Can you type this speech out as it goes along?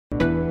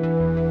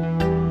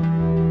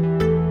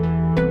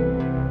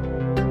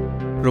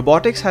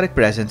Robotics had a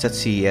presence at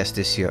CES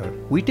this year.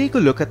 We take a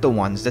look at the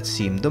ones that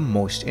seem the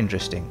most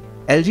interesting.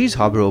 LG's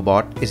Hub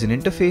Robot is an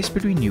interface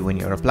between you and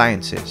your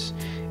appliances.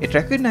 It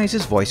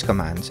recognizes voice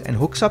commands and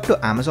hooks up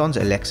to Amazon's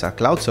Alexa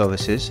cloud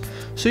services,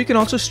 so you can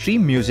also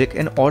stream music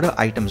and order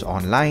items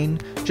online,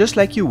 just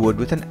like you would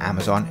with an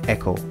Amazon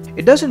Echo.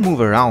 It doesn't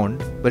move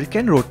around, but it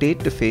can rotate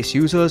to face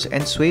users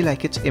and sway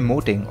like it's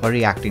emoting or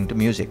reacting to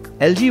music.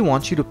 LG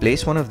wants you to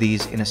place one of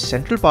these in a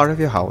central part of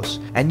your house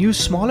and use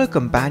smaller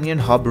companion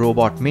Hub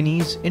Robot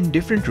minis in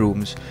different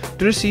rooms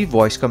to receive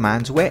voice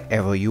commands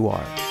wherever you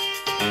are.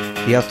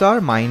 The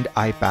AvatarMind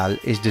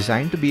iPal is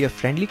designed to be a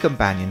friendly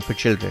companion for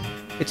children.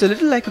 It's a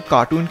little like a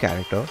cartoon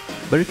character,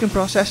 but it can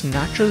process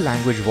natural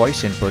language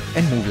voice input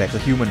and move like a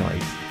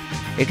humanoid.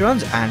 It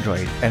runs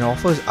Android and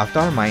offers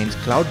AvatarMind's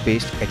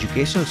cloud-based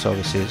educational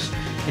services,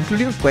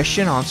 including a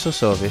question-answer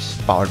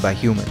service powered by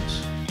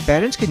humans.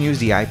 Parents can use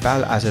the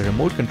iPal as a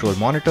remote control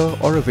monitor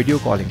or a video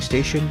calling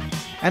station,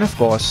 and of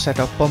course set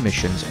up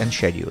permissions and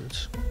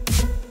schedules.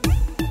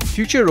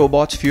 Future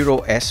Robot's Furo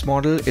S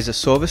Model is a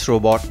service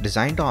robot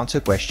designed to answer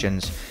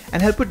questions and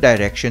help with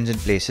directions in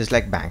places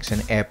like banks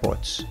and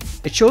airports.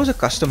 It shows a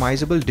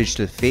customizable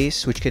digital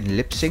face which can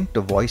lip sync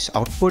to voice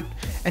output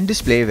and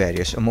display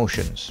various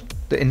emotions.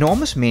 The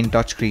enormous main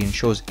touchscreen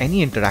shows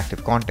any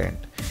interactive content,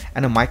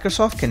 and a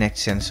Microsoft Kinect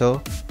sensor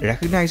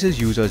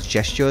recognizes users'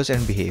 gestures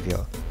and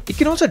behavior. It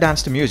can also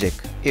dance to music,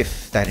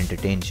 if that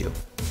entertains you.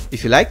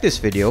 If you like this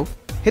video,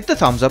 hit the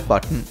thumbs up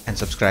button and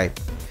subscribe.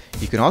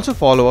 You can also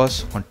follow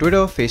us on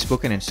Twitter,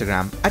 Facebook and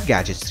Instagram at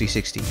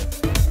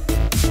Gadgets360.